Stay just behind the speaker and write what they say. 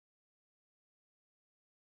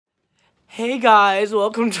Hey guys,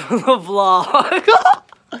 welcome to the vlog.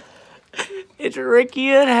 It's Ricky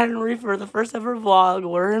and Henry for the first ever vlog.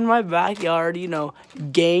 We're in my backyard, you know,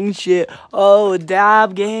 gang shit. Oh,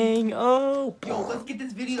 dab gang. Oh. Yo, let's get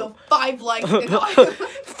this video to 5 likes.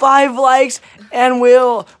 5 likes and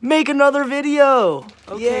we'll make another video.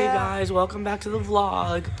 Okay, Yeah. guys, welcome back to the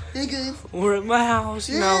vlog. Hey guys. We're at my house,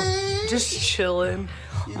 you know, just chilling.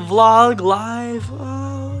 Vlog live.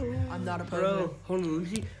 Oh. I'm not a Bro, poser. hold on, let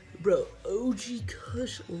me see. Bro, OG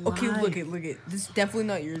Kush live. Okay, look it. This is definitely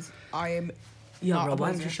not yours. I am. Yeah, not bro, a why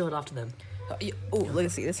don't poser. you show it off to them? Oh,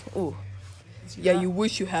 let's see this. Oh. Yeah, you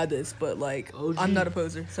wish you had this, but like, OG. I'm not a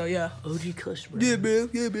poser, so yeah. OG Kush, bro. Yeah,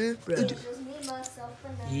 man. Bro. Just me, myself,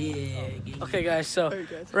 and I. Yeah. Okay, guys, so Alright,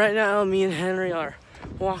 guys. right now, me and Henry are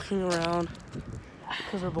walking around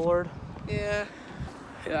because we're bored. Yeah.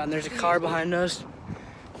 Yeah, and there's a car behind us.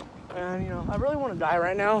 And, you know, I really want to die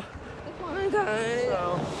right now.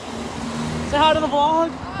 So, say hi to the vlog.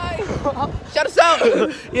 Hi. Shout us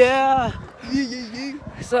out. Yeah. Yeah.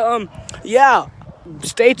 So, yeah,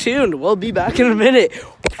 stay tuned. We'll be back in a minute.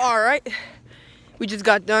 All right. We just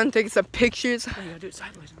got done taking some pictures. Oh, you gotta do it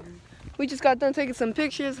sideways, man. We just got done taking some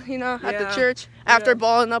pictures, you know, at the Yeah. church after Yeah.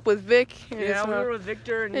 balling up with Vic. Yeah, we so- were with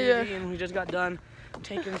Victor and Yeah. Andy, and we just got done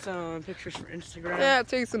taking some pictures for Instagram. Yeah,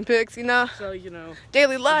 taking some pics, you know. So, you know,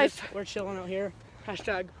 Daily life. we're chilling out here.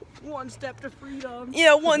 Hashtag one step to freedom.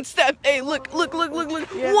 Yeah, one step. Hey, look.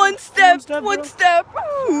 Yeah, One step. one One step, step.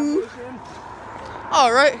 Ooh.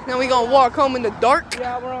 All right, now we gonna walk home in the dark.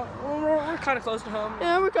 Yeah, we're kind of close to home.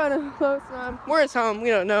 Yeah, we're kind of close. Where's home? We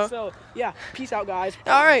don't know. So, yeah, peace out, guys.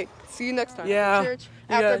 All right, see you next time. Yeah, At church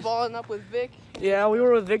you after guys- balling up with Vic. Yeah, we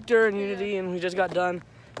were with Victor and Unity, and we just got done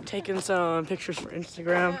taking some pictures for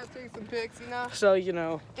Instagram. Yeah, take some pics, you know. So, you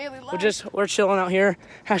know, Daily life. we're chilling out here.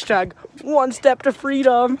 Hashtag one step to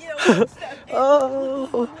freedom. Yeah, one step.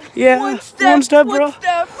 Oh, yeah. One step. bro. One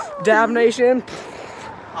step. Dab Nation.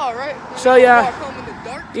 All right. now So, we yeah. Walk home in the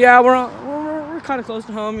dark. Yeah, we're kind of close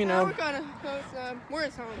to home, you Yeah, we're know. kind of close.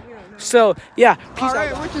 Where's home? We don't know. So, yeah, peace All out.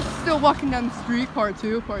 right, guys. we're just still walking down the street. Part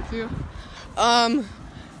two.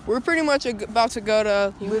 We're pretty much about to go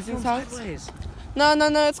to Lizzie's house. Sideways. No,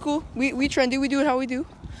 it's cool. We trendy. We do it how we do.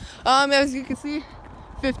 As you can see,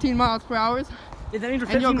 15 miles per hour. Yeah, that means we're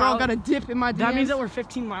And your 15 girl miles. got a dip in my DMs. That means that we're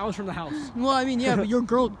 15 miles from the house. Well, I mean, yeah, but your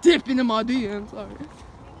girl dipped into my DMs. All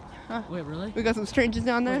right. Wait, really? We got some strangers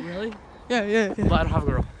down there. Wait, really? Yeah. Well, I don't have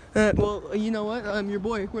a girl. Well, you know what? I'm your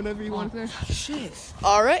boy. Whatever you want to say. Shit.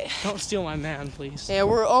 All right. Don't steal my man, please. Yeah,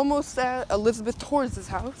 we're almost at Elizabeth Torres'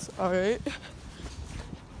 house. All right.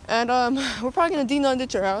 And we're probably gonna D-Nun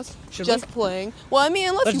at your house. Should just playing. Well, I mean,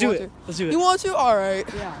 unless Let's you do want it. to. Let's do it. You want to? All right.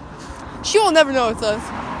 Yeah. She will never know it's us.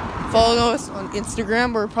 Follow us on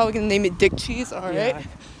Instagram. We're probably gonna name it Dick Cheese. All right. Yeah.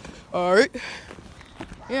 All right.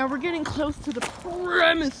 Yeah, we're getting close to the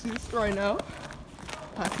premises right now.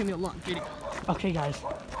 It's gonna be a long video. Okay, guys.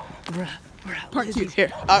 We're at Part two. Lizzie's.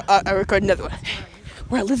 Here, I record another one.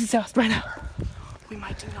 We're at Lizzie's house right now. We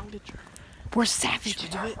might do young ditcher. We're savages.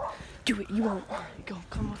 Do it. Do it. You won't. Go,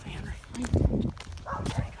 come with me, Henry. All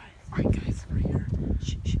right, guys. We're here.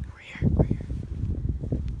 Shh. We're here.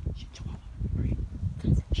 Shh, Chihuahua. Hurry.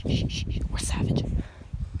 Shh. We're savage.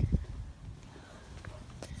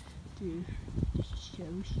 Dude, this is so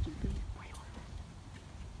stupid. Wait.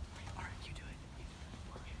 All right, you do it.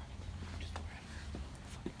 Just wherever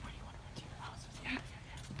you want to run to your house. Yeah.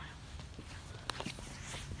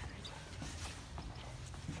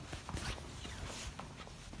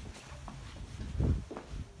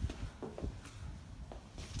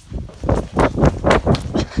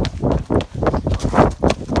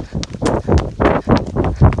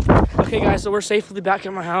 Okay, guys, so we're safely back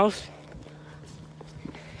at my house.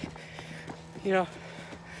 You know,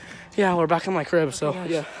 yeah, we're back in my crib, so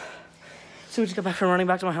yeah. So we just got back from running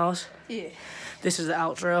back to my house. Yeah. This is the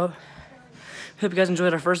outro. Hope you guys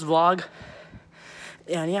enjoyed our first vlog.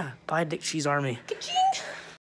 And yeah, bye Dick Cheese Army. Ka-ching.